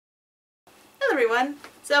everyone.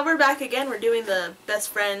 So we're back again. We're doing the best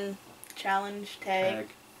friend challenge tag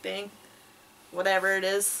thing. Whatever it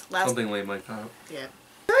is. Something lame like that. Yeah.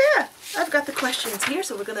 So yeah, I've got the questions here,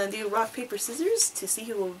 so we're gonna do rock, paper, scissors to see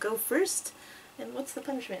who will go first. And what's the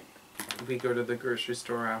punishment? We go to the grocery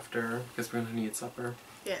store after because we're gonna need supper.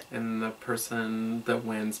 Yeah. And the person that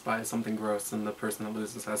wins buys something gross and the person that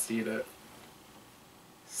loses has to eat it.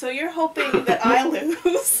 So you're hoping that I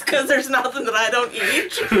lose because there's nothing that I don't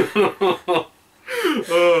eat?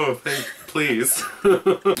 Oh, please.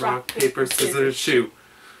 Rock, paper, scissors, shoot.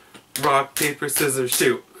 Rock, paper, scissors,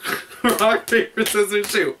 shoot. Rock, paper, scissors,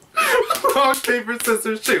 shoot. Rock, paper,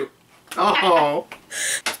 scissors, shoot. Oh.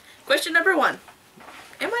 Question number 1.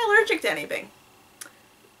 Am I allergic to anything?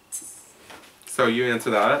 So you answer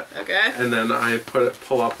that. Okay. And then I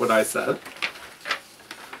pull up what I said.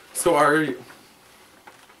 So are you...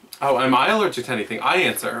 Oh, am I allergic to anything? I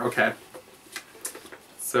answer. Okay.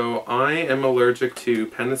 So I am allergic to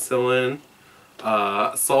penicillin,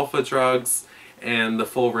 sulfa drugs, and the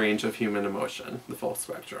full range of human emotion. The full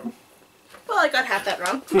spectrum. Well, I got half that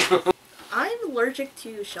wrong. I'm allergic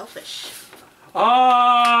to shellfish.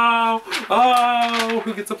 Oh! Oh!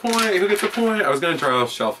 Who gets a point? Who gets a point? I was going to draw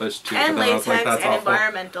shellfish too. And but then latex, I was like, that's and awful.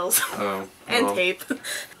 environmentals. Oh. And well. tape.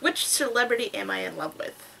 Which celebrity am I in love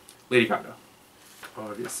with? Lady Gaga.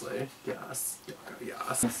 Obviously. Yes. Gaga,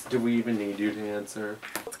 yes. Do we even need you to answer?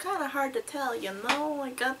 It's kind of hard to tell, you know?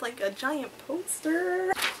 I got like a giant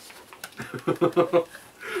poster.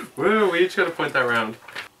 Woo, we each got to point that round.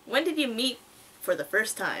 When did you meet for the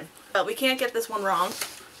first time? We can't get this one wrong.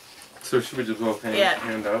 So should we just both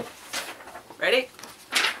hand up? Ready?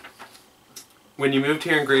 When you moved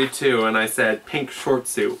here in grade 2 and I said pink short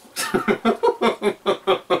suit.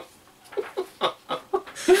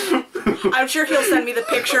 I'm sure he'll send me the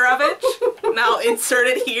picture of it. Now insert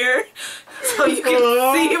it here so you can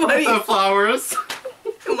see what the flowers.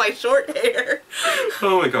 My short hair.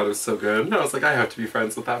 Oh my god, it was so good. I was like, I have to be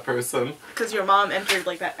friends with that person. Because your mom entered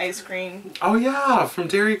like that ice cream. Oh yeah, from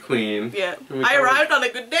Dairy Queen. Yeah. I arrived on a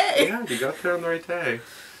good day. Yeah, you got there on the right day.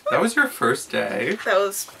 That was your first day. That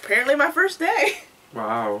was apparently my first day.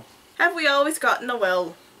 Wow. Have we always gotten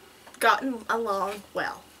along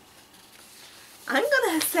well? I'm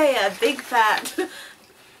gonna say a big fat.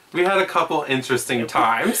 We had a couple interesting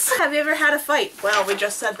times. Have you ever had a fight? Well, we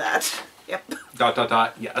just said that. Yep. ...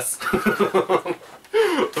 Yes.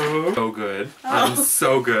 So good. I'm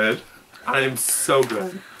so good. I'm so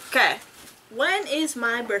good. Okay. When is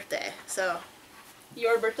my birthday? So,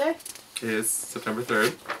 your birthday? Is September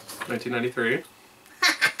 3rd, 1993.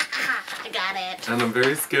 I got it. And I'm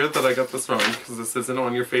very scared that I got this wrong because this isn't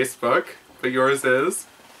on your Facebook, but yours is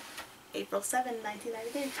April 7,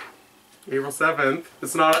 1993. April 7th.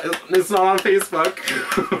 It's not on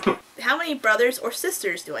Facebook. How many brothers or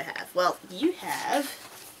sisters do I have? Well, you have...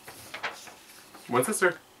 One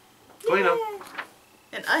sister. Galena.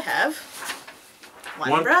 And I have...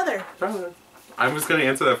 one brother. I was going to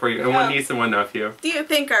answer that for you. And one niece and one nephew. Do you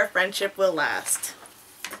think our friendship will last?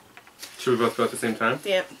 Should we both go at the same time?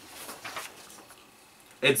 Yep.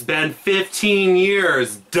 It's been 15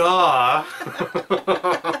 years. Duh.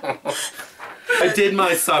 I did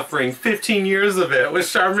my suffering. 15 years of it with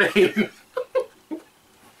Charmaine.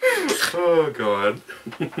 Oh god.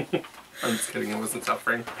 I'm just kidding, it wasn't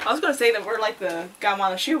suffering. I was going to say that we're like the gum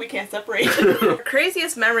on a shoe, we can't separate.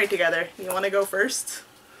 Craziest memory together. You want to go first?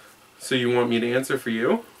 So you want me to answer for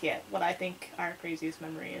you? Yeah, what I think our craziest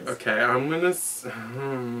memory is. Okay, I'm gonna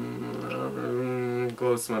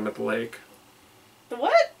glow swim at the lake. The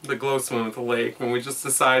what? The glow swim at the lake, when we just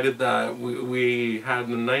decided that we had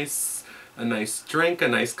a nice drink, a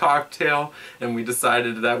nice cocktail, and we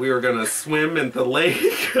decided that we were gonna swim in the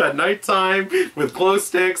lake at nighttime with glow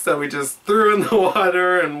sticks that we just threw in the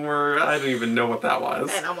water, and I don't even know what that was.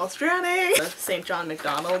 And almost drowning. St. John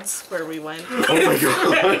McDonald's, where we went. Oh my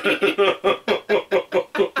god.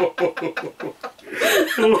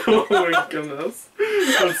 Oh my goodness.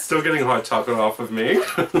 I'm still getting hot chocolate off of me.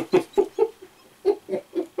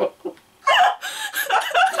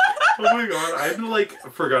 Oh my god, I'd like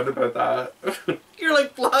forgotten about that. You're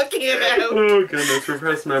like blocking it out. Oh goodness,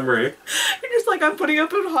 repressed memory. You're just like, I'm putting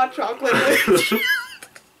up a hot chocolate.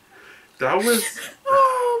 That was...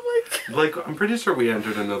 Oh my god. Like, I'm pretty sure we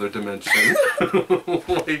entered another dimension.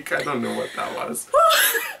 Like, I don't know what that was.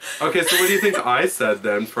 Okay, so what do you think I said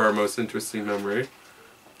then for our most interesting memory?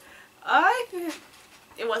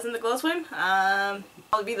 It wasn't the glow swim.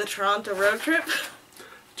 It'll be the Toronto road trip.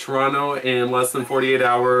 Toronto in less than 48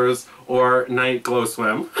 hours, or night glow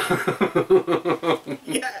swim.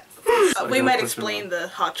 Yes. We might explain the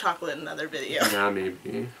hot chocolate in another video. Yeah,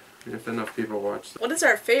 maybe. If enough people watch. What is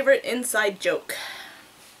our favorite inside joke?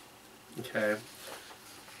 Okay.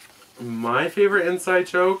 My favorite inside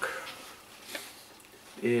joke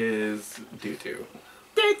is doo-doo.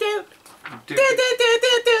 Doo-doo. Doo-doo.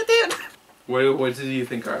 Doo-doo-doo-doo-doo-doo. What did you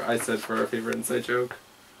think I said for our favorite inside joke?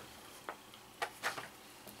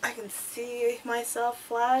 I can see myself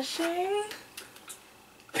flashing.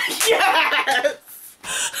 Yes!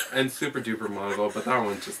 And super duper model, but that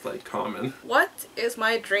one's just like common. What is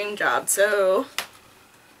my dream job? So,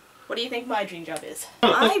 what do you think my dream job is?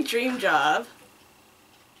 My dream job,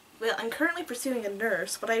 well, I'm currently pursuing a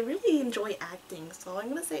nurse, but I really enjoy acting, so I'm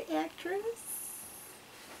gonna say actress.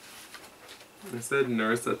 I said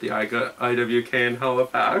nurse at the IWK in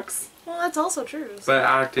Halifax. Well, that's also true. So. But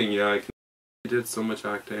acting, yeah, I did so much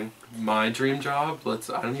acting. My dream job?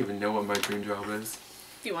 I don't even know what my dream job is.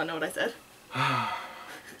 Do you want to know what I said?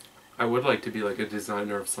 I would like to be like a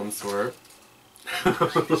designer of some sort.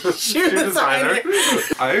 Shoe designer.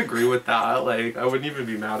 I agree with that. Like, I wouldn't even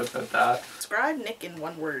be mad about that. Describe Nick in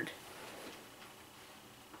one word.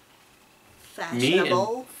 Me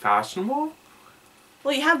Fashionable. in fashionable?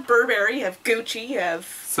 Well, you have Burberry, you have Gucci, you have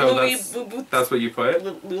So Louis Boo Boo. that's what you put?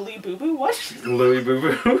 Louis Boo Boo? What? Louis Boo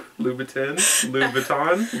Boo? Louboutin? Louis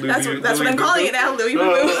Vuitton? That's what I'm calling it now, Louis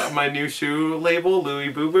Boo Boo. My new shoe label, Louis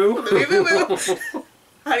Boo Boo. Louis Boo Boo.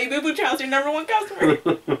 Honey Boo Boo Chow's your #1 customer.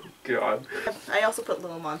 God. I also put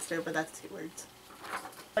Little Monster, but that's 2 words.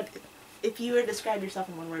 But if you were to describe yourself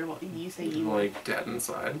in one word, what would you say you were? Like dead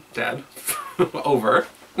inside. Dead. Over.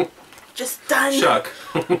 Just done. Chuck.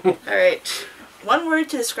 Alright. One word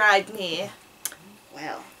to describe me.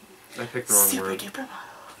 Well. I picked the wrong Super word. duper model.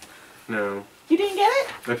 No. You didn't get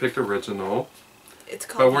it? I picked original. It's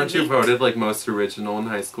called But weren't you unique. voted like most original in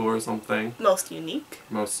high school or something? Most unique.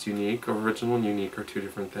 Most unique. Original and unique are 2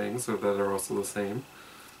 different things, so that are also the same.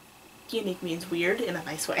 Unique means weird in a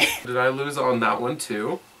nice way. Did I lose on that one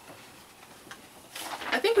too?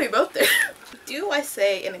 I think we both did. Do I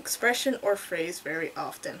say an expression or phrase very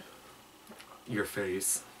often? Your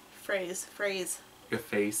face. Phrase. Your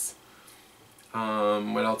face.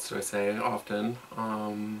 What else do I say often? Oh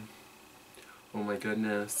my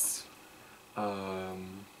goodness. I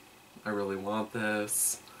really want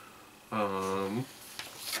this.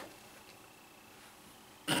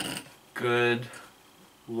 Good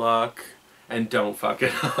luck and don't fuck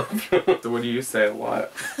it up. So what do you say a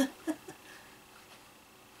lot?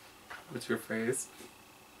 What's your phrase?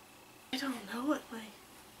 I don't know what my...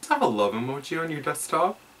 Have a love emoji on your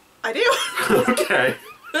desktop? I do. Okay.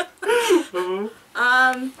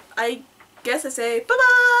 I guess I say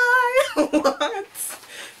bye-bye. What?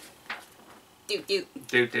 Do.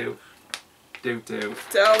 Do.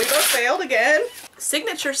 So we both failed again.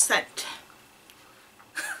 Signature scent.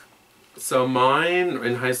 So mine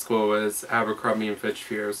in high school was Abercrombie and Fitch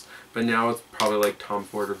Fierce, but now it's probably like Tom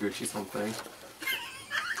Ford or Gucci something.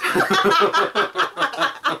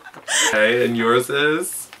 Okay, and yours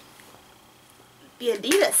is? The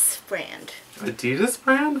Adidas brand. Adidas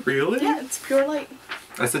brand? Really? Yeah, it's pure light.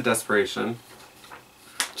 I said Desperation.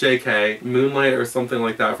 JK, Moonlight or something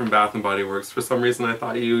like that from Bath & Body Works. For some reason I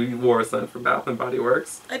thought you wore a scent from Bath & Body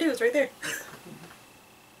Works. I do, it's right there.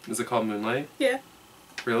 Is it called Moonlight? Yeah.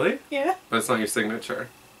 Really? Yeah. But it's not your signature.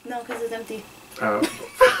 No, because it's empty. Oh.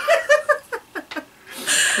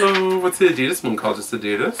 Oh, what's the Adidas one called? Just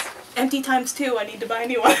Adidas? Empty ×2, I need to buy a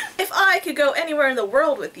new one. If I could go anywhere in the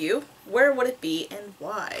world with you, where would it be and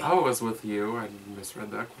why? Oh, it was with you. I misread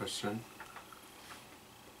that question.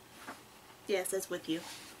 Yes, it's with you.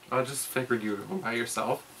 I just figured you were going by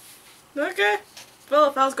yourself. Okay. Well,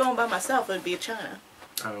 if I was going by myself, it would be China.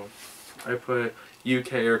 Oh. I put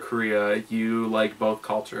UK or Korea. You like both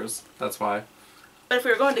cultures. That's why. But if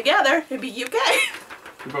we were going together, it'd be UK.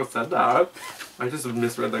 We both said that. I just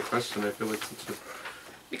misread that question. I feel like such a...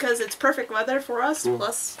 Because it's perfect weather for us, Cool.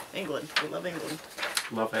 plus England. We love England.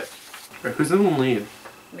 Love it. Right, who's in the lead?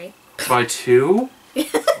 Me. By 2?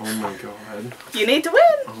 Oh my god. You need to win!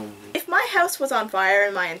 Oh. If my house was on fire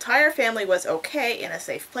and my entire family was okay in a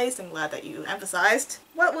safe place, I'm glad that you emphasized,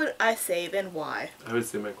 what would I save and why? I would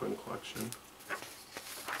say my coin collection.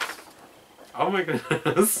 Oh my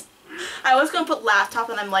goodness. I was gonna put laptop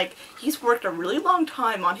and I'm like, he's worked a really long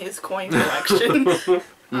time on his coin collection.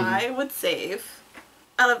 I would save,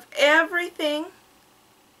 out of everything,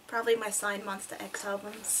 probably my signed Monster X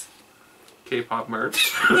albums. K-pop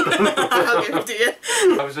merch. I'll give it to you.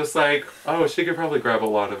 I was just like, oh, she could probably grab a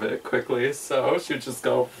lot of it quickly, so she'd just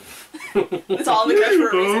go. It's all in the cash for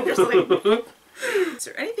a reason. Just like, is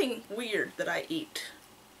there anything weird that I eat?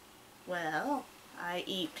 Well, I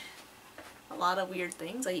eat a lot of weird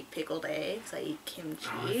things. I eat pickled eggs. I eat kimchi.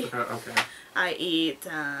 Oh, I forgot. Okay. I eat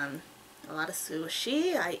a lot of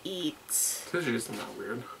sushi. I eat Sushi isn't that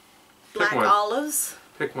weird. black olives.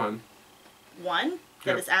 Pick one. One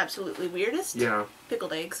that is absolutely weirdest? Yeah.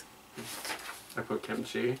 Pickled eggs. I put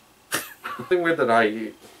kimchi. Nothing weird that I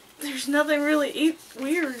eat. There's nothing really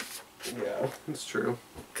weird. Yeah, it's true.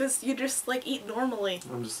 Because you just like eat normally.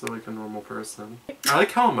 I'm just like a normal person. I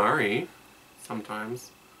like calamari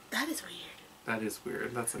sometimes. That is weird. That is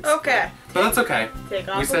weird. That's like okay. But that's okay. Take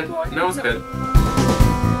off We said report. no, it's good.